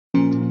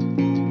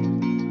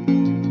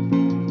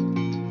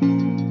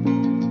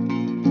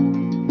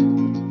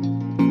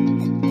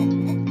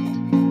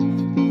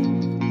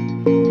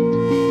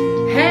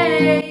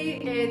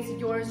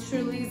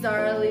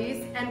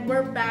and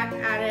we're back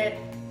at it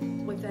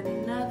with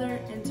another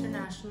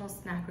international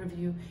snack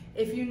review.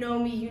 If you know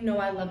me, you know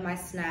I love my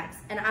snacks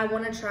and I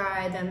want to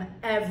try them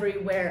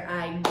everywhere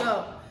I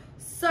go.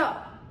 So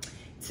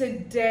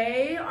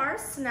today our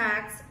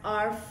snacks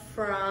are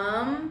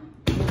from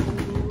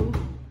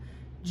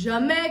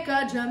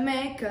Jamaica.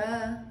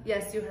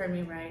 Yes, you heard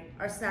me right.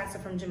 Our snacks are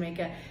from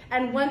Jamaica.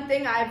 And one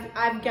thing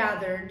I've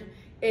gathered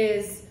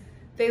is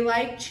they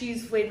like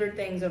cheese flavored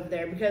things over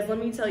there, because let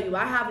me tell you,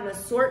 I have an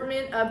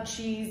assortment of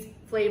cheese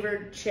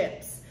flavored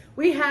chips.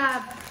 We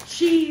have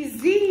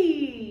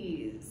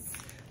cheesies.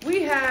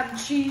 We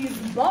have cheese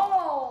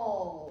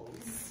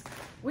balls.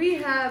 We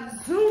have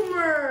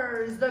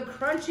Zoomers, the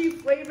crunchy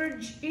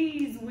flavored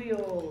cheese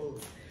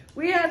wheels.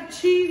 We have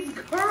cheese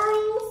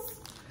curls.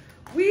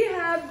 We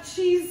have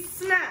cheese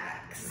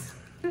snacks.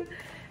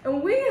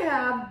 And we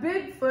have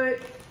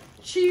Bigfoot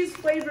cheese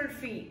flavored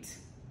feet.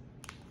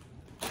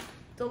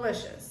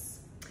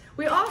 Delicious.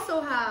 We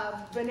also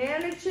have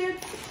banana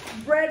chips,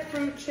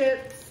 breadfruit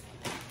chips,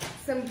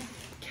 some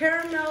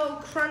caramel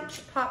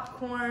crunch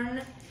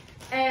popcorn,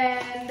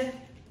 and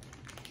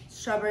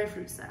strawberry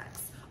fruit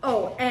snacks.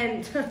 Oh,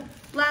 and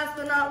last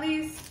but not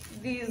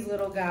least, these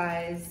little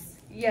guys.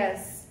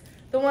 Yes,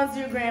 the ones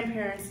your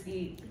grandparents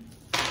eat.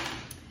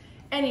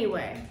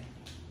 Anyway,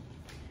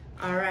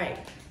 all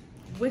right,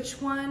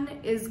 which one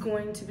is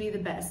going to be the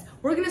best?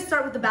 We're gonna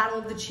start with the battle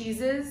of the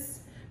cheeses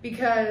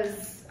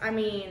because, I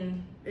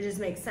mean, it just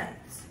makes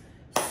sense.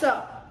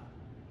 So,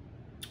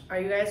 are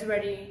you guys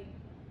ready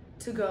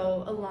to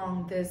go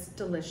along this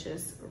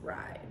delicious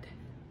ride?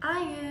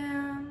 I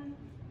am.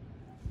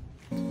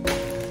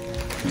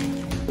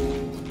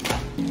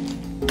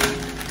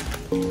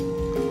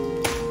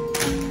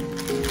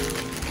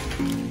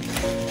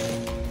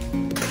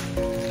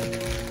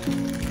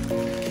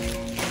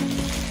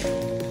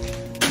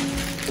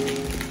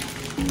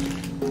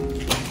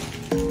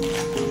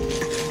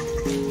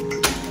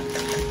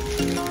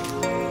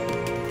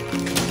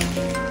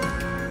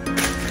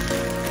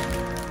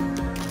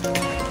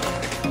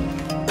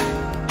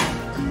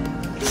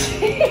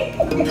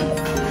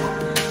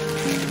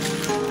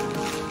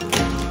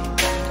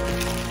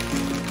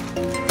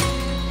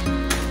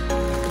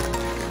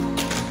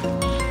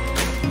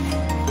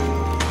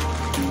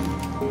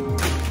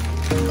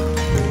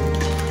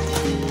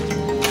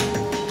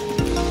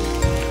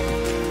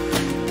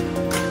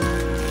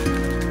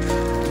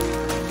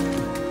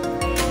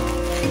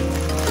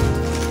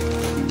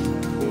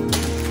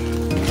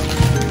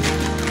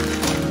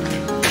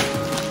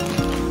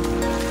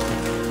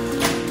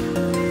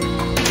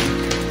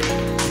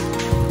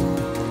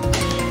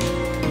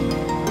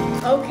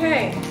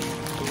 Okay,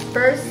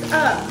 first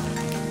up,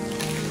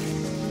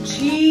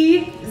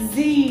 cheesies,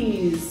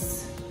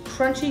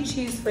 crunchy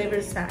cheese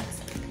flavored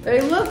snacks.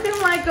 They're looking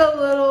like a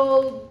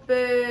little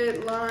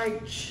bit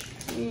like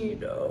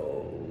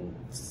Cheetos,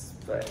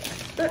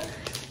 but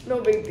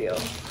no big deal.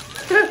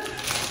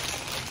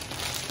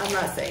 I'm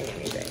not saying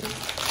anything.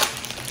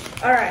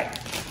 All right,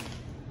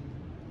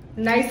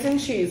 nice and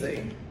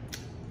cheesy.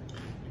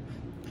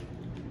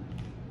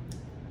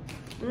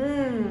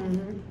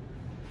 Mmm.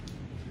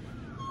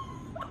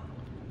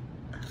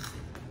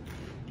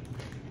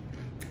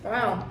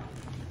 Wow,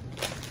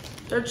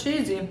 they're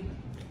cheesy.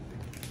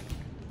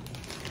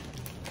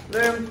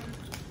 They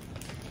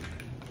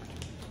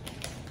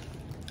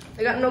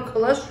got no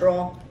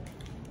cholesterol.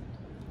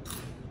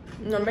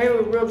 And they're made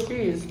with real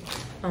cheese.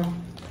 I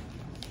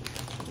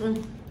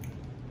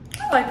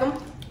like them.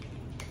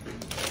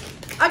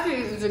 I could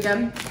use these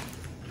again.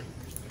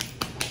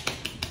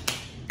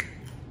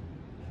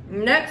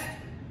 Next,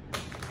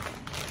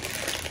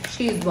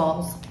 cheese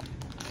balls.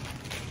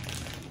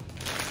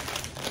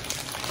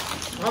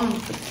 I'm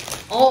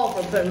all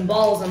for putting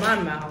balls in my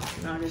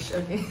mouth. No, I'm just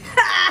joking.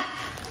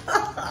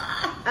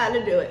 Had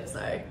to do it,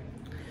 sorry.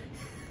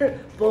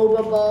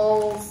 Boba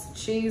balls,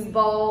 cheese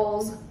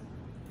balls,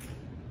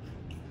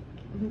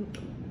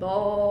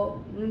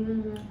 ball.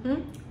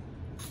 It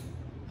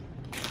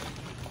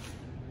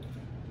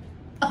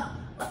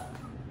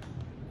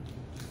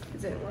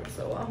didn't work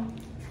so well.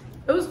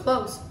 It was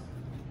close.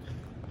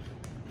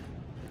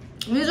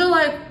 These are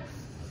like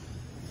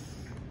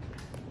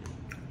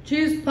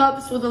cheese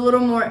puffs with a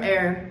little more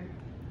air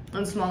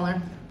and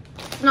smaller.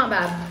 Not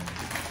bad.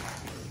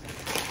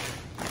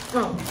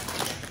 Oh.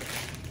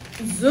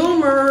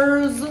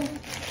 Zoomers.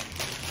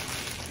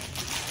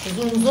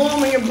 Zoom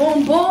zoom and your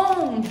boom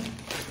boom.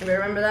 You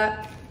remember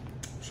that?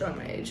 I'm showing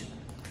my age.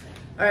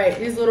 All right,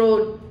 these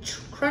little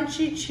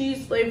crunchy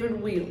cheese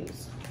flavored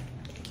wheels.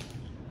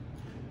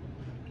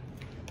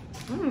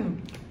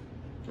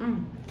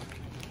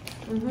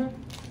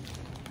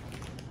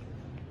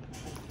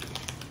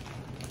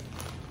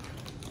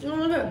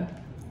 Really good.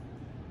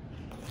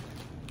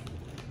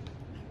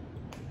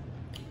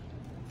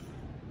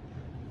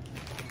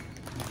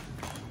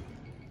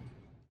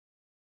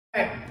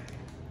 Alright.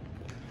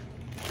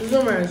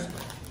 Zoomers.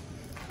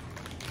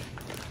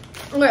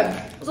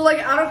 Okay. So like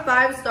out of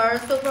 5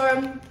 stars so far,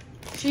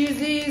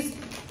 cheesies.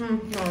 No,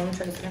 let me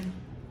try this again.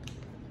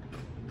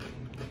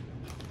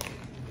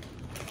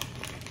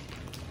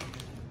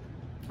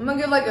 I'm gonna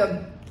give like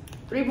a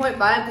 3.5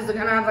 because they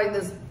kind of have like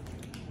this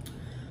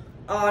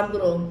odd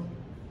little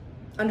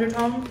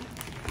undertone.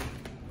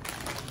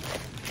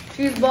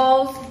 Cheese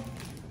balls.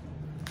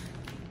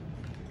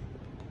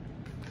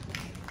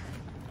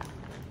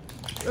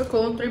 They're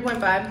cool,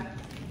 3.5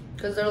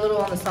 because they're a little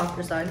on the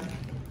softer side.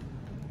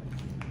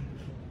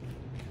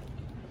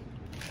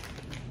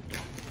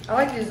 I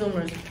like these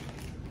Zoomers.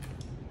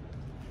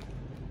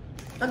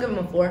 I'll give them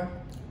a 4.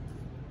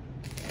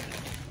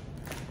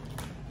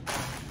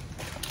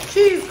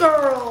 Cheese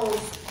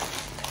Girls.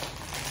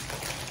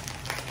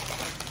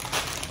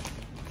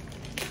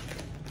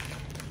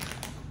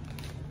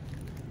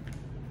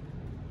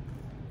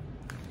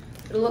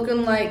 They're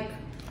looking like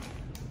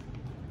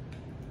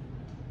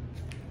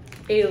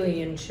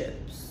alien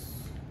chips.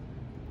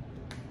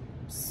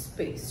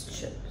 Space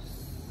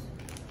chips.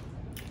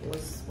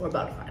 We're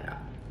about to find out.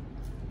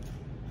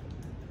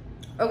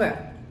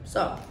 Okay,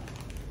 so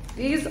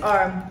these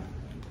are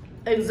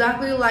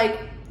exactly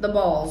like the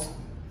balls,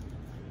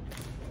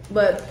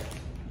 but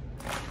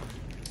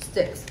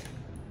sticks.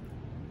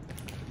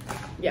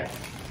 Yeah,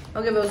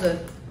 I'll give those a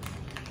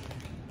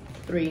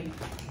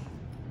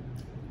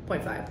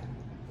 3.5.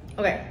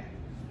 Okay.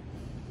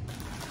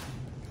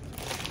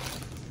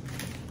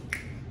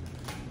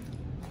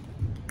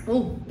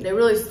 Oh, they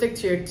really stick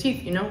to your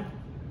teeth, you know?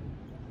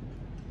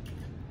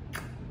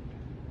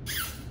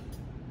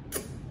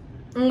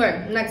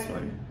 Okay, next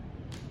one.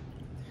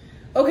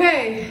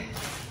 Okay,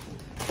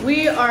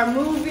 we are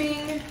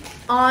moving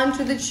on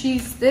to the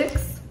cheese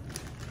sticks.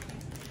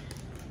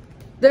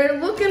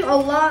 They're looking a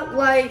lot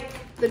like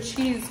the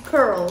cheese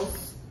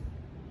curls.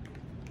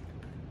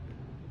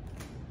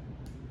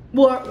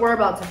 We're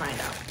about to find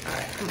out. All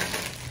right, come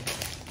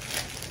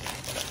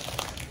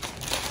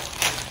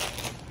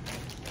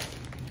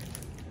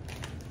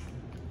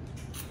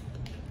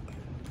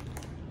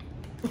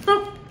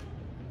on.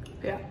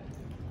 Yeah.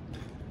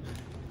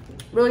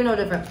 Really no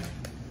different.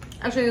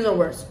 Actually, these are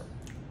worse.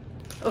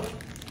 Oh,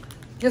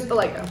 just feel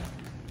like them.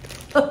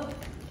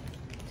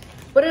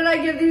 What did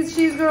I give these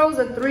cheese girls?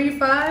 A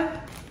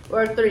 3.5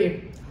 or a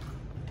 3?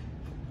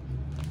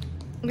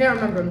 I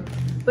can't remember.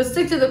 But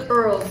stick to the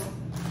curls,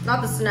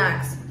 not the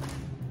snacks.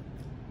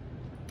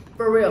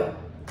 For real.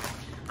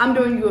 I'm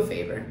doing you a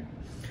favor.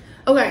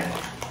 Okay.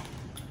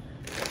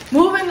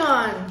 Moving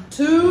on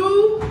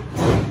to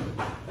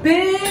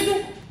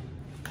Big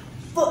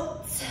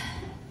Foot.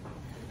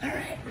 All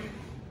right.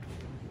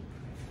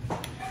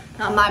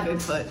 Not my big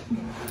foot.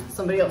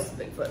 Somebody else's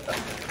big foot though.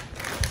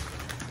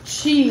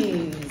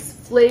 Cheese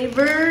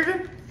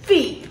flavored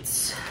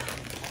feet.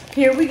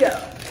 Here we go.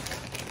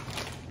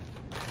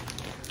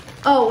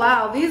 Oh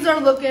wow, these are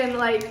looking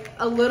like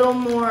a little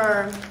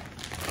more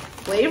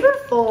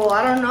flavorful.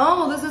 I don't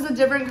know. This is a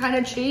different kind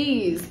of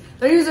cheese.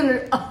 They're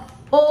using a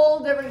whole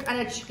different kind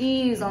of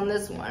cheese on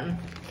this one.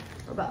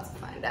 We're about to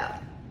find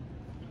out.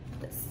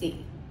 Let's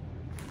see.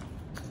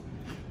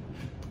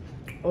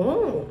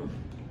 Oh.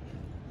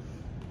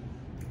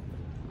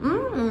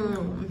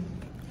 Mmm.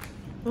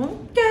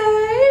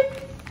 Okay.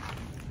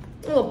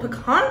 A little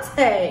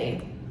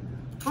picante.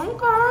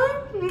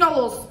 Okay. Got a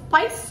little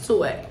spice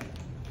to it.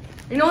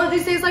 You know what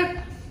these taste like?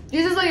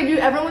 These is like if you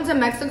ever went to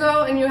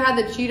Mexico and you had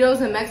the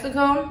Cheetos in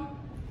Mexico,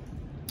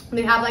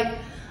 they have like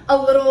a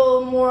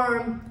little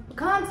more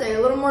picante, a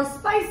little more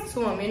spice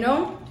to them, you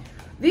know?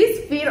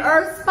 These feet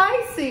are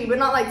spicy, but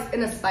not like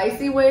in a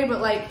spicy way,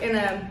 but like in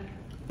a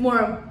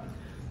more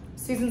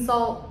seasoned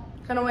salt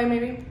kind of way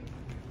maybe.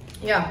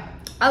 Yeah,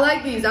 I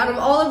like these. Out of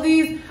all of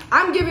these,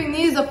 I'm giving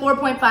these a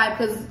 4.5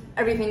 because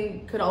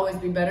everything could always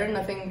be better.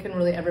 Nothing can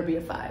really ever be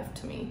a 5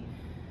 to me,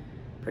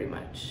 pretty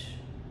much.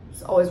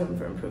 There's always room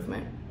for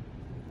improvement.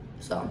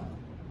 So,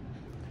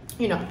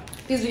 you know,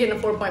 these are getting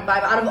a 4.5.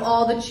 Out of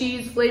all the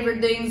cheese flavored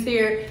things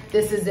here,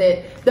 this is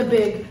it. The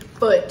Big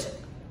Foot.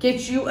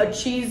 Get you a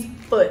cheese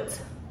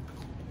foot.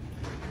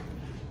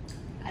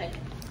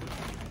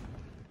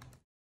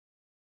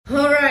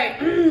 All right.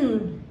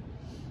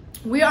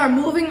 We are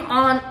moving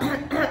on. I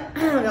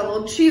got a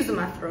little cheese in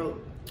my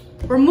throat.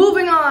 We're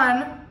moving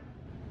on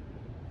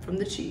from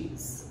the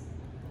cheese.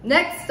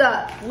 Next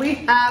up, we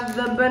have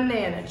the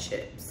banana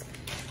chips.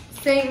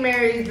 St.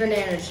 Mary's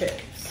banana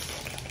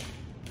chips.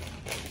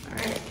 All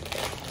right.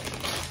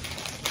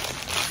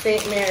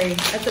 St. Mary,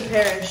 that's a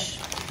parish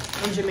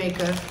in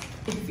Jamaica,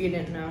 if you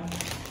didn't know.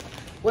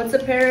 What's a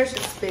parish?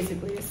 It's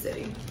basically a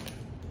city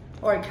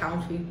or a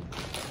county.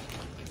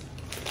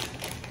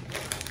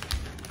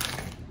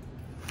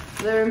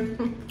 They're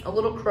a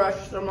little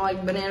crushed. They're more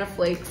like banana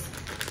flakes.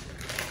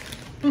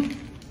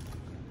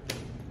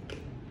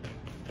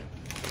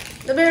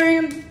 They're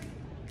very,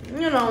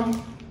 you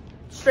know,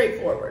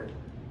 straightforward.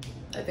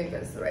 I think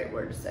that's the right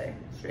word to say.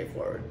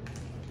 Straightforward.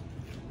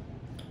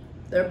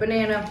 They're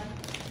banana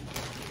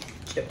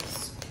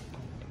chips.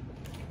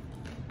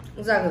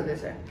 Exactly what they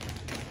say.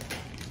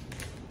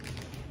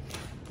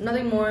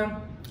 Nothing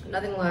more,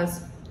 nothing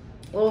less.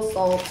 A little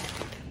salt.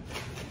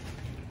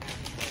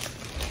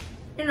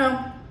 You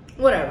know,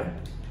 whatever.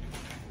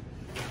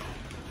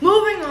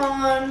 Moving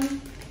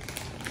on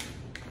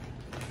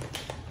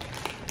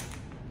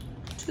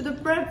to the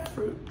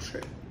breadfruit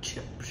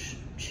chips.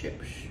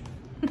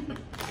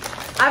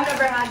 I've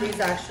never had these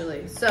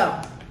actually,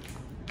 so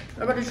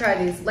I'm about to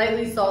try these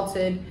lightly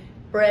salted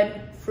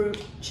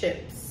breadfruit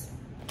chips.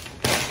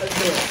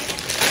 Let's do it.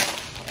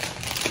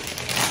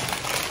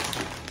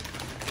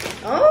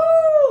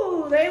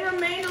 Oh, they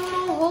remain a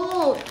little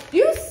whole. Do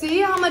you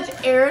see how much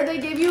air they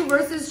give you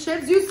versus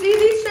chips? You see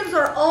these chips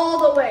are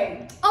all the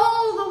way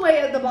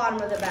at the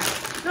bottom of the bag.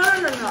 No.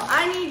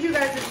 I need you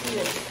guys to see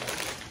this.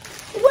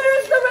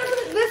 Where's the rest of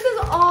it? This is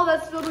all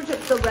that's filled with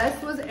chips. The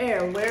rest was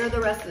air. Where are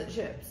the rest of the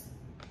chips?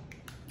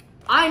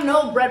 I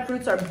know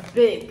breadfruits are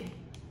big.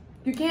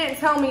 You can't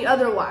tell me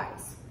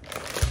otherwise.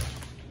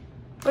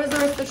 Where's the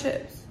rest of the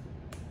chips?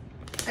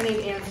 I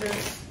need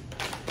answers.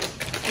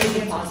 I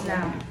need answers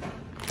now.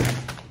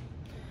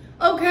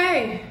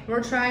 Okay,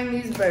 we're trying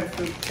these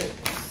breadfruit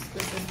chips.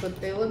 This is what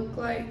they look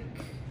like.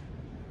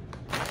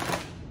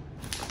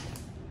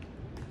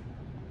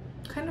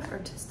 Kind of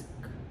artistic.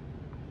 A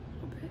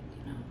little bit,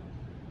 you know.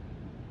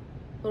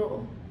 A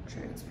little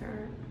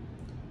transparent.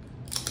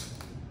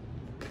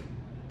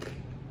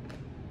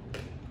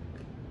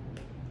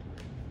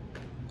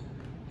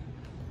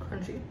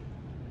 Crunchy.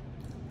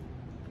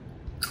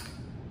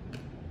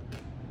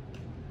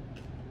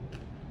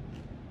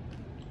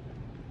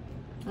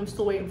 I'm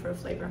still waiting for a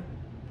flavor.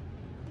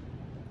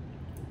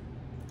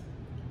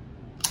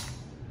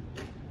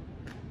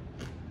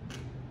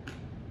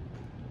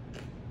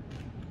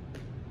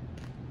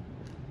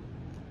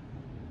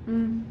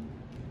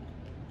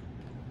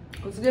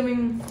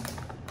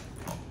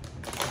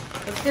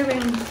 It's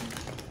giving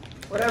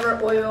whatever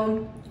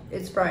oil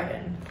it's fried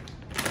in.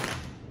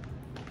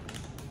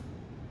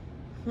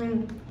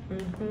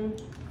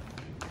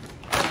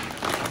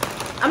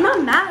 I'm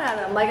not mad at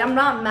them. Like, I'm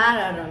not mad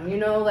at them, you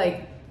know,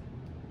 like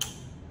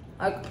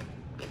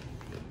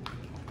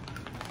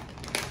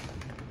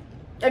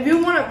if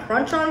you want to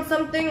crunch on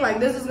something, like,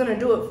 this is gonna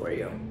do it for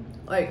you.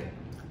 Like,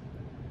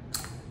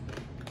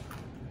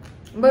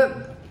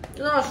 but it's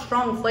not a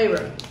strong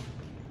flavor.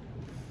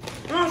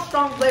 Not a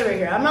strong flavor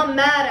here. I'm not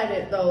mad at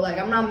it though. Like,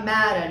 I'm not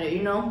mad at it,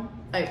 you know?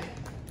 Like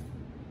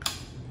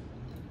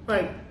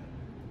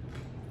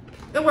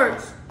it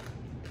works.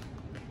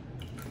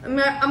 I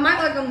mean, I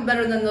might like them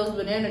better than those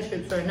banana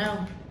chips right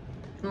now.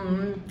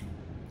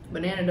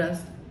 Banana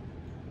dust.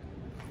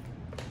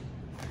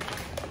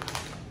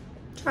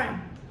 Try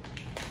them.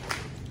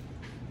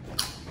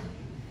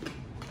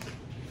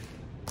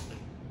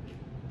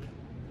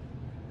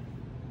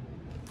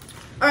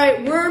 All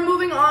right, we're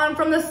moving on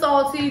from the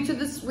salty to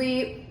the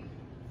sweet.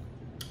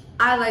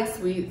 I like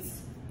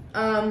sweets.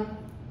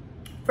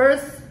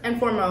 First and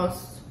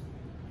foremost,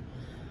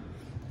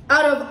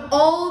 out of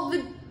all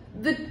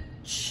the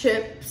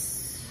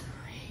chips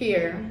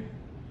here,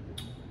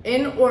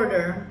 in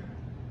order,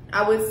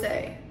 I would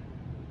say,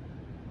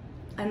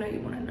 I know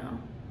you want to know,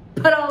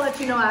 but I'll let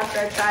you know after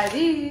I try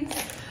these.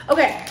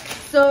 Okay,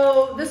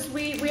 so the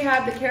sweet, we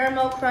have the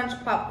caramel crunch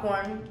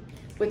popcorn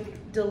with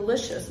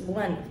delicious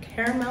blend of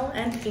caramel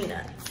and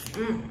peanuts.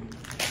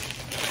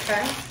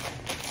 Okay.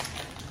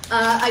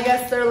 I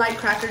guess they're like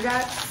Cracker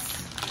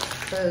Jacks,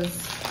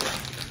 because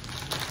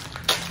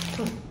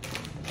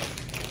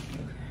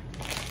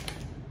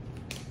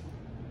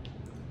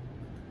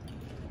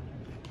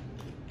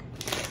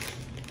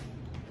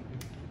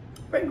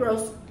pretty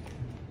gross.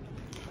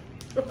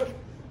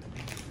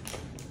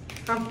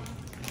 I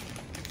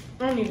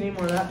don't need any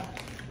more of that.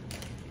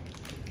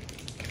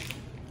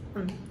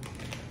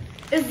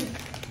 It's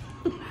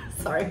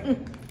sorry.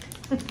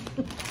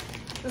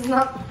 It's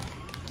not.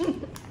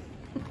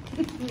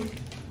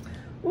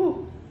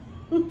 Ooh,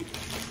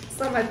 it's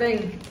not my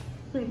thing.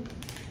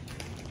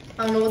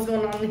 I don't know what's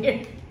going on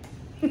here.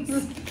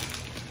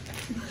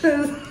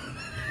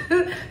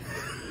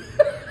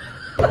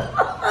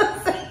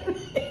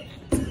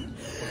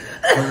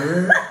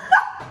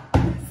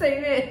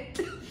 Saying it.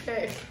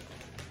 Okay.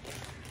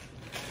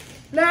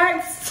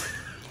 Next.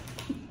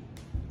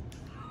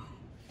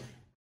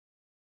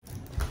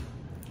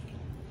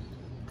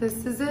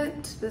 This is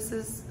it. This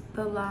is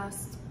the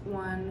last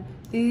one.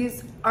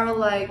 These are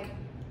like,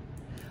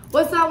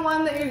 what's that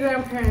one that your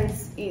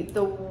grandparents eat?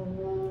 The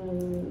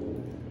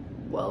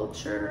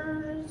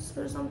Welchers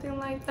or something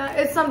like that?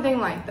 It's something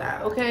like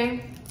that,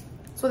 okay?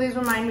 So these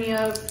remind me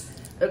of,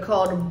 they're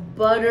called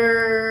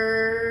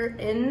butter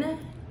and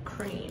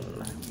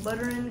cream.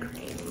 Butter and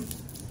cream.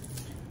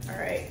 All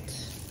right.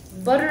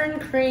 Butter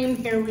and cream,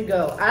 here we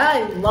go.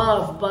 I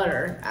love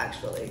butter,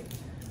 actually.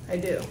 I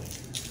do.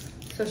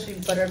 Especially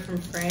butter from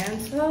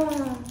France.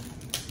 Oh.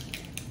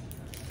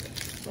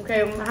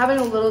 Okay, I'm having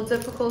a little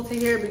difficulty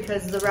here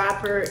because the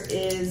wrapper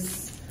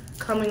is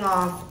coming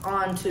off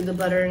onto the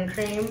butter and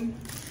cream.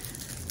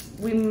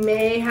 We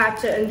may have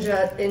to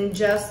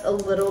ingest a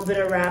little bit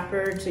of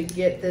wrapper to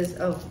get this.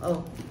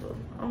 Oh,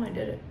 I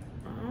did it.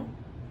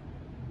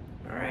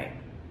 All right.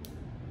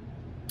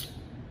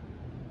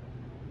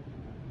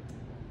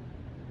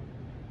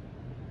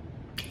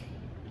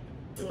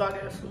 I gotta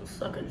get some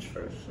suckage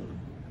first.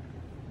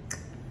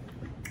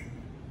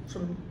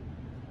 Some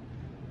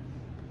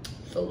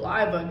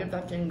saliva, get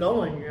that thing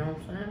going, you know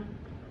what I'm saying?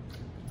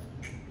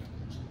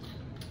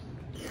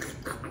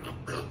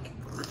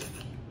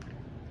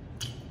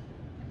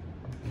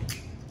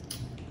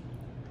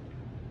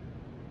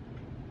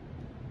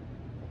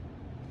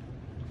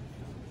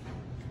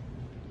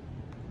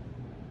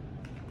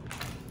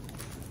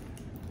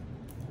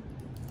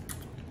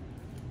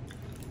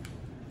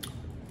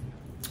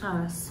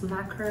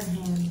 Smack her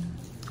hand.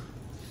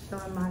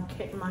 Showing my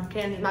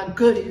candy, my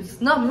goodies.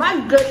 Not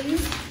my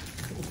goodies.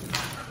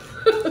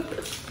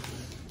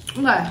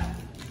 Okay.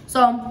 So,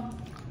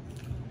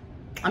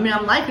 I mean,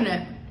 I'm liking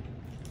it.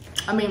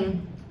 I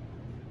mean,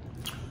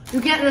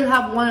 you can't just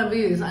have one of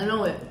these. I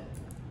know it.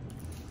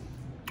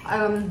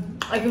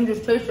 I can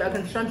just taste it. I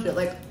can sense it.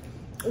 Like,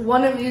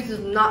 one of these is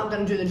not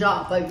gonna do the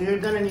job. Like, you're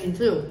gonna need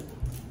two.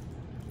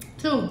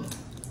 Two.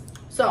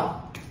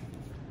 So,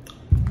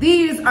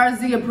 these are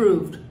Z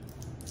approved.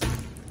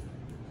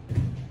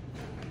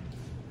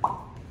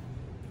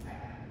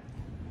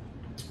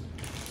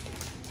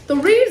 The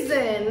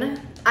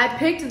reason I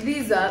picked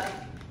these up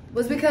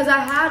was because I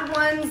had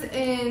ones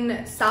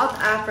in South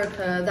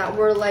Africa that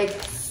were like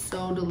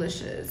so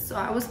delicious. So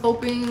I was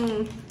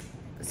hoping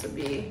this would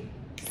be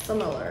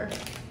similar.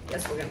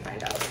 Guess we're gonna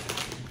find out.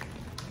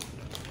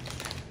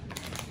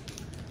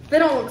 They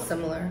don't look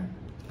similar.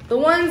 The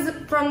ones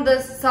from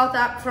South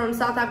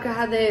Africa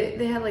had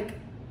they had like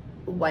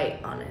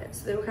white on it,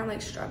 so they were kind of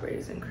like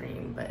strawberries and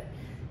cream. But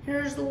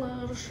here's the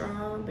little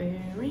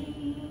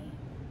strawberry.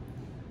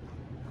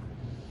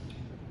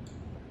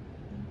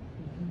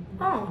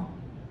 Oh,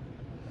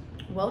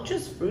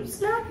 Welch's fruit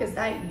snack, is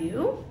that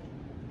you?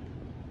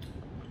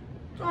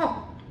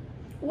 Oh,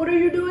 what are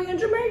you doing in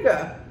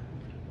Jamaica?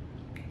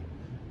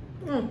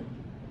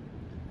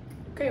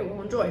 Okay,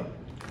 well, enjoy.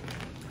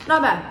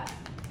 Not bad,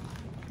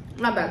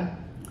 not bad.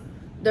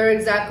 They're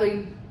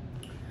exactly,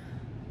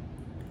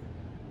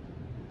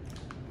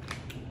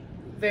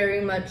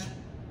 very much,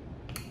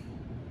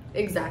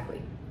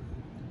 exactly.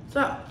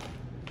 So,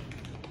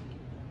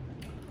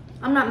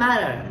 I'm not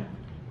mad at them.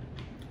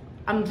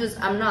 I'm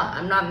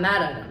not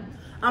mad at them.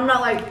 I'm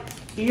not like,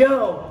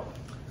 yo,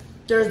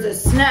 there's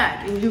this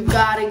snack and you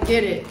gotta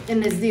get it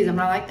and it's these. I'm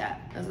not like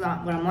that. That's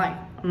not what I'm like.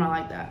 I'm not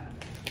like that.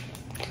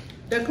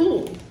 They're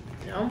cool,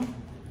 you know?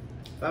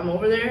 If I'm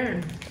over there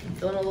and I'm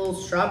feeling a little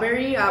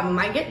strawberry, I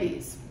might get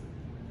these.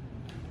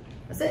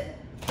 That's it.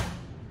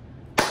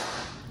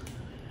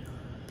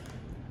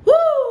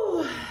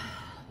 Woo!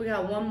 We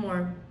got one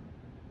more.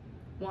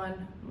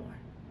 One more.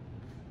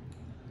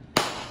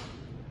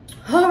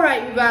 All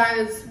right, you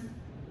guys.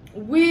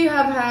 We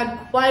have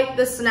had quite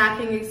the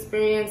snacking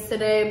experience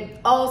today.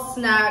 All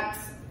snacks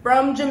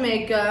from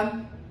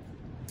Jamaica.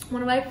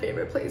 One of my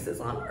favorite places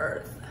on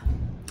earth.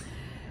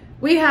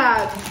 We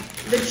had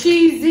the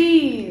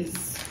cheesies.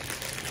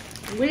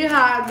 We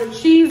had the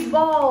cheese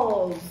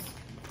balls.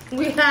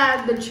 We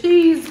had the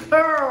cheese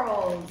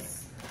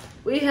curls.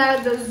 We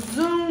had the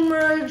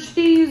Zoomer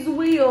cheese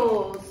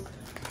wheels.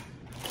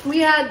 We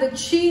had the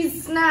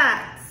cheese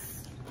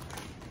snacks.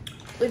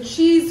 The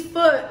cheese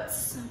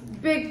foots.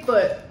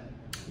 Bigfoot.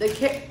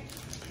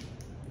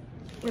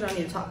 We don't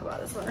need to talk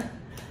about this one.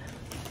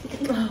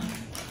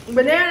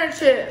 Banana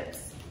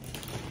chips.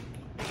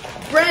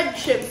 Bread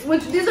chips,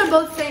 which these are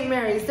both St.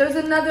 Mary's. There's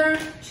another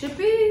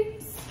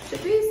Chippies?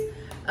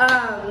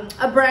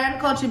 A brand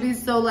called Chippies,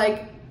 so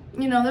like,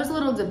 you know, there's a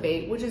little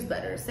debate, which is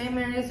better, St.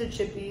 Mary's or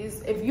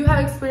Chippies. If you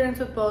have experience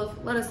with both,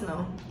 let us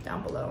know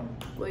down below,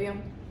 will you?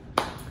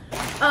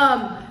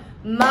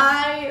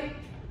 My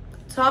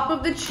top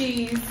of the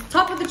cheese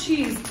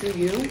to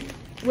you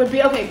would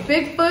be, okay,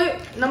 Bigfoot,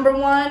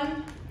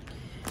 #1,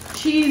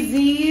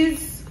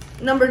 Cheesies,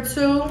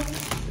 #2,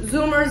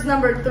 Zoomers,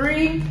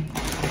 #3,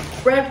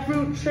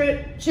 Breadfruit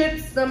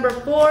chips,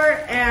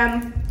 #4,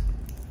 and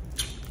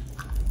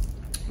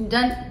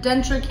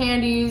Denture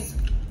candies,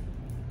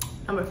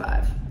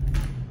 #5.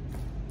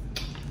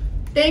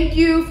 Thank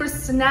you for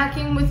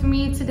snacking with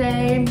me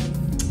today.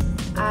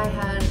 I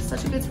had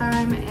such a good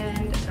time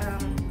and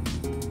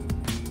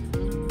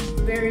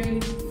very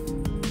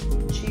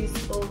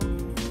cheeseful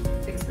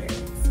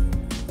experience.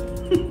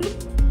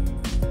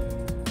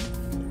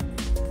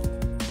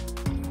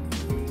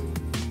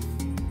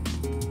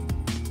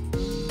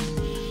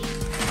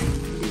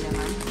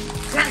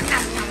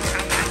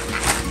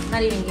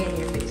 Not even getting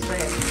your face, go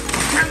ahead.